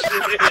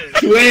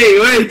 shit.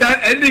 Wait, that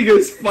ending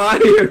is fire.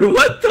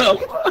 What the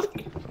fuck?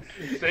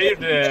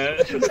 Saved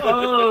it.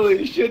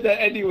 Holy shit,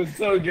 that ending was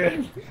so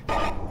good.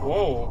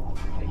 Whoa.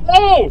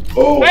 Oh!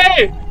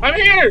 Hey! I'm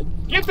here!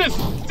 Get this!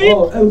 Steve!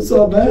 Oh, what's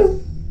up,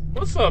 man?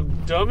 What's up,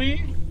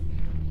 dummy?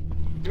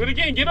 Do it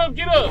again. Get up.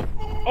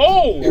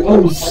 Oh!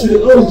 Oh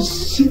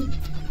shit.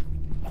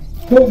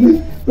 Help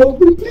me,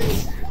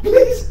 please.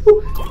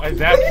 I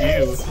zapped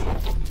you.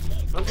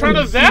 I'm trying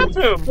to zap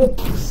him!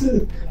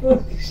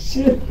 Oh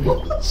shit.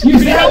 You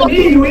zapped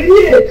me, you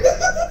idiot!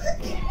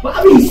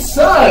 Bobby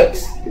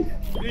sucks!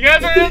 You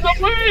guys are in the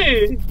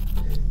way!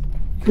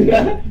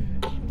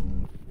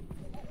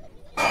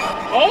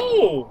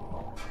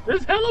 Oh!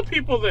 There's hella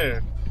people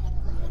there.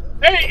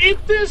 Hey,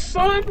 eat this,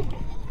 son!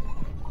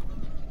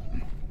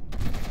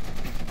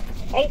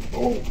 Oh!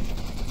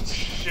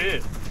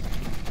 Shit.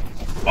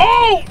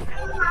 Oh!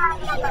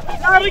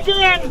 Not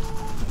again!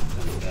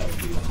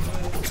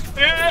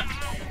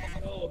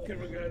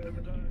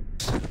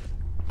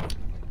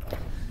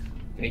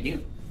 Thank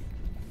you.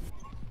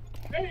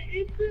 Hey,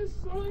 eat this,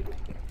 son!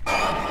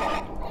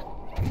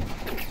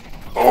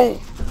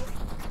 Oh!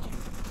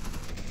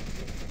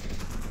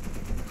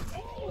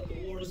 The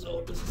war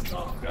zone doesn't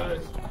stop,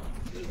 guys.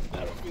 This is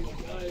battlefield,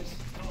 guys.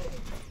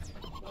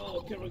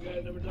 Oh, camera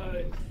guy never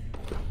dies.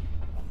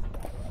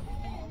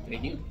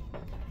 Thank you.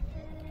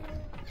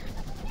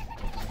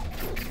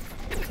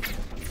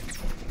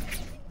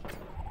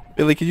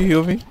 Billy, can you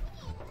heal me?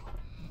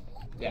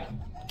 Yeah.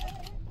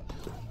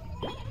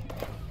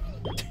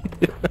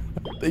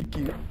 Thank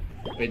you.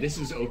 Wait, this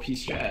is OP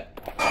strat.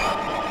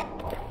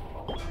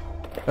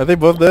 Are they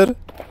both dead?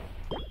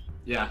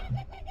 Yeah.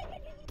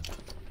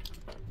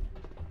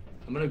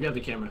 I'm gonna grab the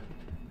camera.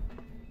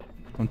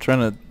 I'm trying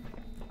to.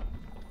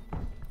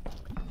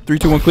 3,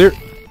 2, 1, clear.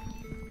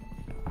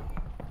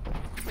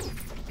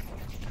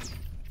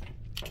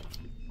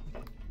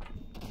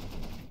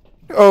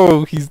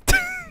 Oh, he's.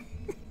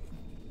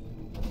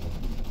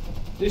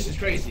 This is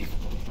crazy.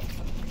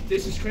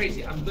 This is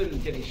crazy. I'm literally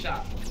getting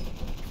shot.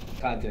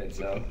 Content,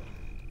 so.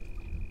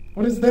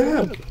 What is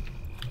that?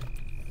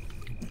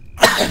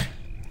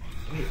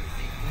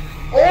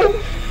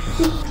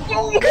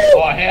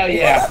 Oh hell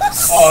yeah!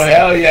 Oh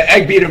hell yeah!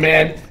 Egg beater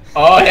man!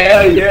 Oh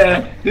hell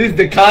yeah! This is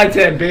the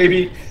content,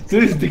 baby.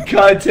 This is the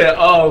content.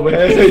 Oh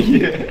hell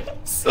yeah!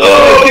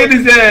 Oh, get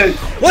his ass!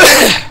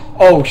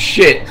 Oh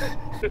shit!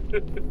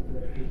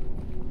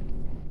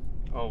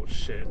 Oh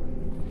shit.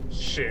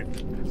 Shit.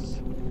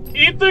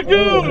 Eat the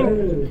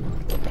goo!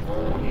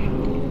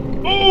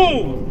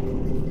 Ooh!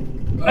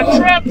 I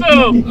trapped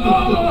him!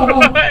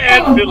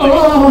 And Billy.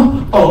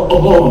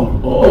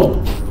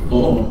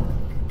 Oh.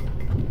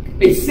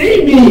 They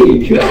see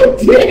me! God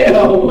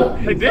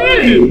damn! They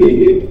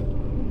did!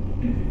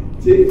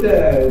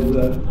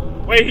 Jesus.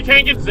 Wait, he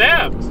can't get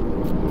zapped!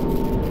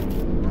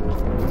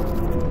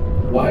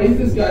 Why is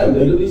this guy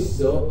literally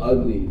so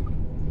ugly?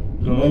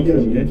 You might get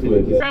him into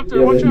it. Trapped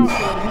her, watch out!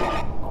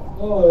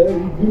 Oh, yeah,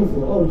 he's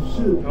beautiful. Oh,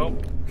 shit. Oh,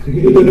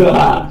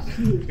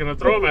 he's gonna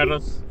throw him at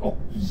us. Oh,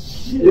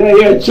 shit.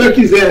 Yeah, chuck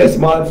his ass,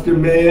 monster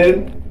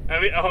man. I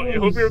mean, I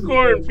hope you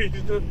record,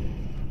 Pizza.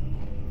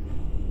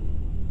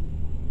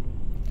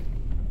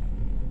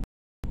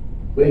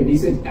 Wait,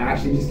 Vincent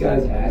actually just got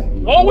his ass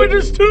beat. Oh, wait,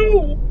 there's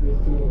two!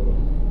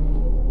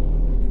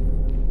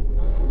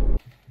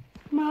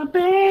 My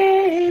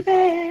baby.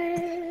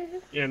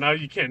 Yeah, now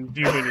you can't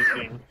do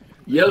anything.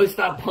 Yo,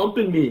 stop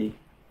pumping me.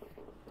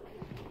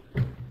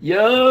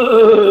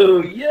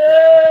 Yo.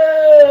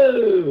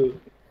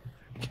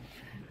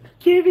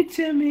 Give it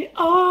to me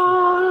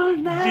all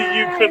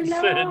night. Do you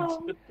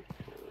consent?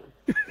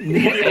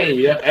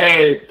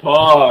 Hey,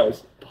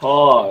 pause.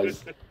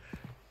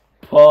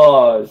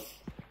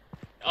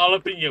 All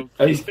up in your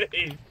Hey.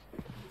 face.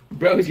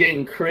 Bro's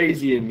getting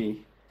crazy in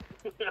me.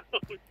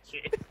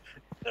 Okay.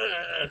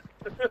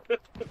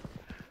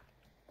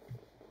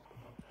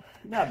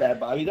 Not bad,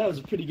 Bobby. That was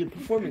a pretty good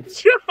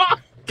performance.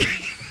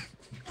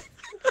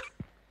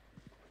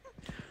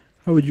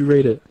 How would you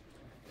rate it?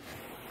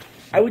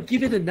 I would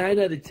give it a 9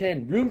 out of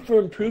 10. Room for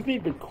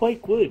improvement, but quite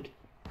good.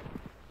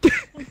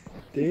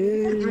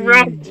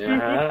 Round two.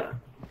 Yeah,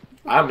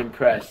 I'm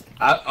impressed.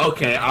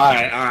 Okay,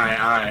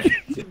 alright.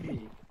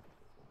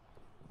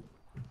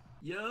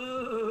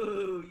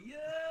 Yo.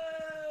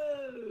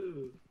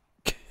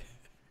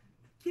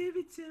 Give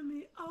it to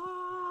me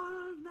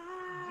all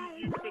night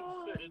Do you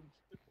long. consent?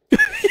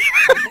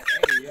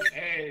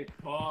 Hey,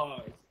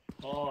 pause.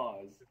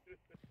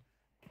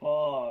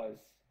 All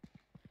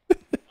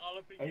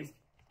up in your face.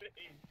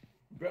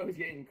 Bro's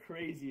getting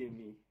crazy in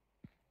me.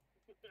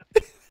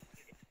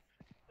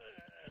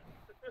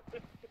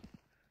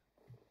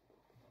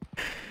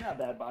 Not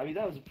bad, Bobby.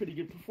 That was a pretty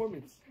good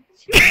performance.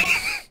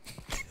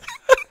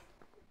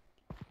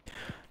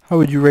 How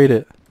would you rate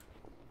it?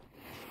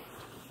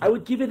 I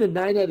would give it a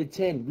 9 out of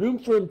 10. Room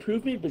for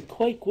improvement, but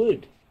quite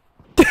good.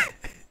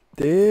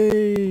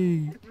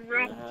 Dang.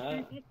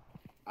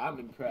 I'm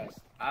impressed.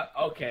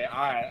 Okay,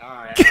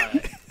 alright.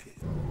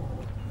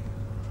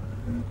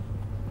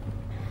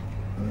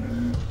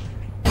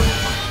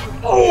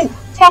 Oh!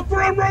 Fuck,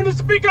 run!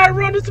 It's a big guy!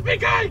 Run! It's a big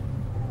guy!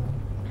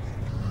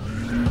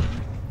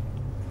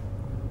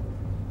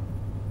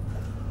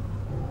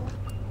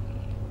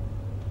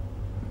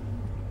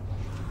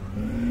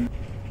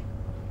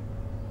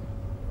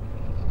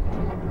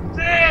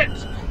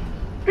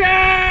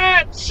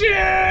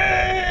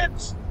 Shit!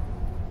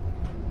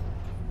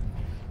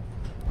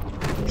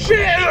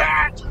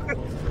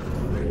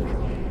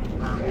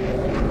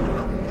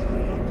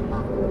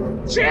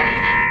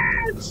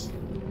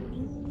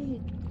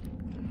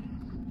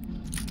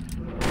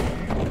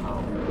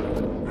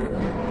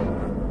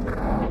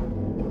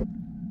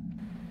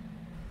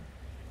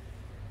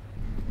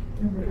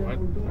 What?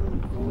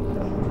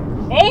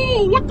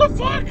 Oh, what the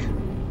fuck?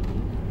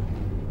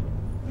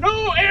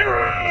 No,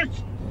 Eric!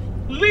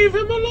 Leave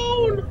him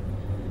alone!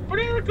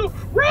 Where'd Eric go?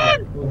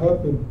 Run! What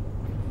happened?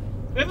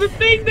 There's a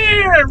thing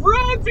there!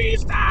 Run,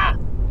 Vista!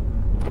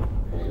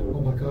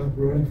 Oh my god,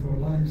 we're running for our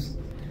lives.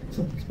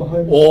 Something's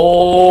behind us.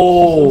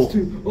 Oh! Us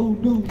too. Oh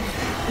no!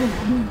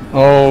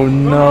 Oh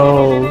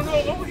no. No.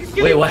 Oh, he's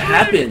getting Wait, what away.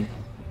 happened?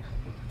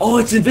 Oh,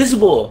 it's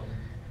invisible.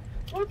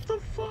 What the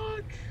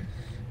fuck?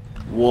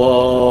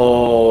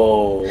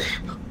 Whoa!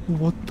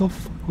 What the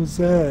fuck was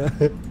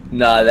that?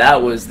 Nah,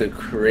 that was the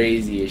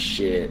craziest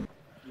shit.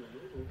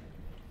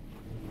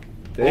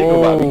 There you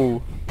go,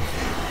 Bobby.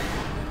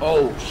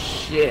 Oh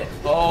shit.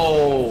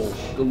 Oh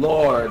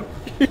Lord.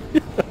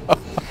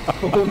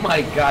 Oh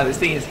my god, this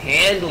thing is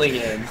handling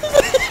him.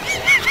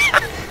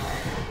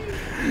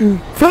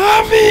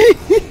 Bobby!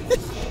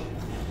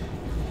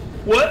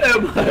 What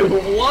am I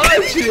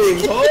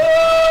watching?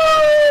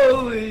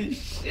 Holy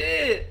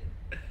shit.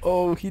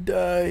 Oh, he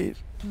died.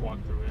 Walk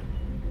through it.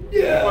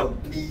 Yeah.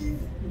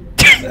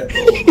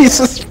 He's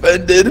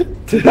suspended.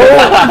 He's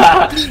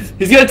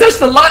gonna touch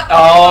the light.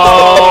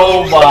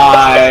 Oh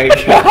my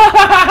god.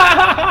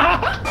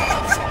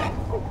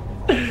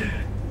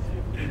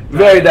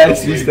 Very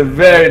nice, Vista.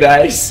 Very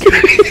nice. You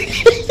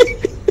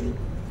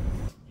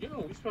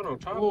know, we spent on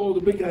top. Oh,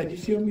 the big guy. Do you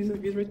see him? He's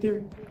right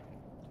there.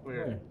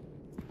 Where?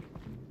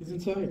 He's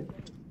inside.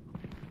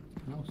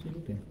 I don't see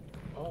anything.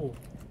 Oh.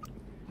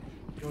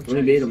 Yo, Let me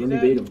Chad, bait you him. see Let me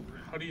that? bait him.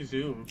 How do you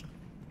zoom?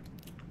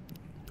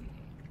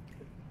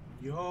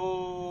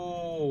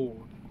 Yo.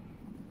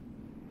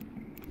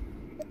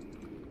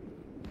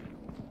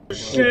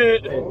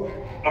 Shit.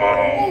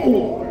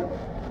 Oh.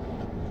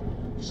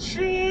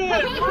 Shit,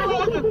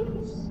 bro.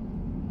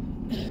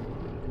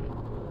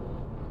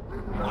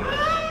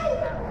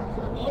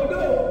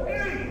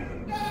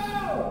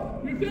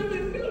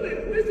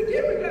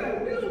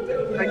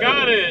 I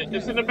got it.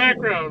 It's in the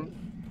background.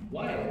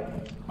 Why?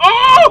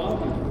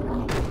 Oh!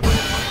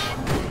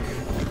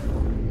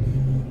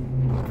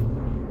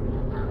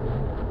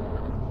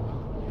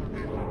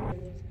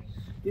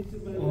 This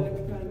is my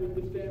last time with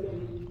the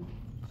family.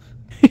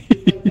 At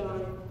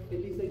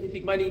least I get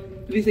big money.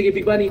 At least I get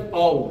big money.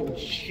 Oh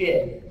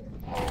shit.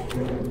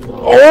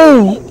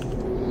 Oh!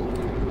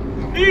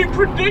 He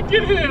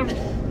predicted him.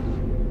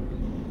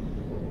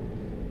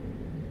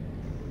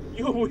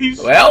 Yo,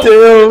 he's Well,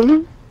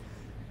 Damn!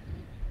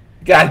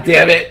 god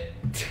damn it.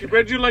 he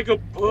read you like a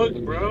book,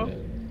 bro.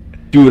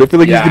 Dude, I feel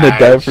like Yeah, he's gonna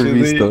die for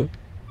me actually. still.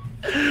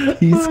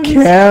 He's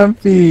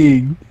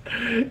camping!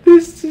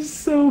 This is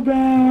so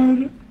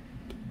bad.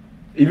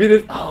 Even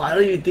if I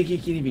don't even think he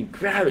can even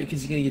grab it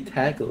because he's gonna get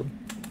tackled.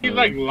 He's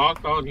like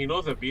locked on. He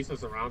knows that Beast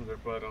is around there,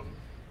 but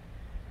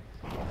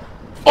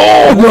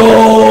Oh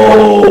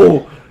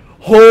no!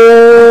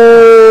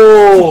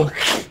 Oh!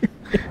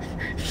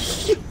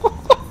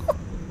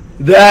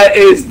 That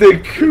is the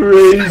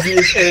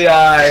craziest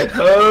AI.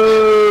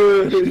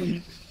 Holy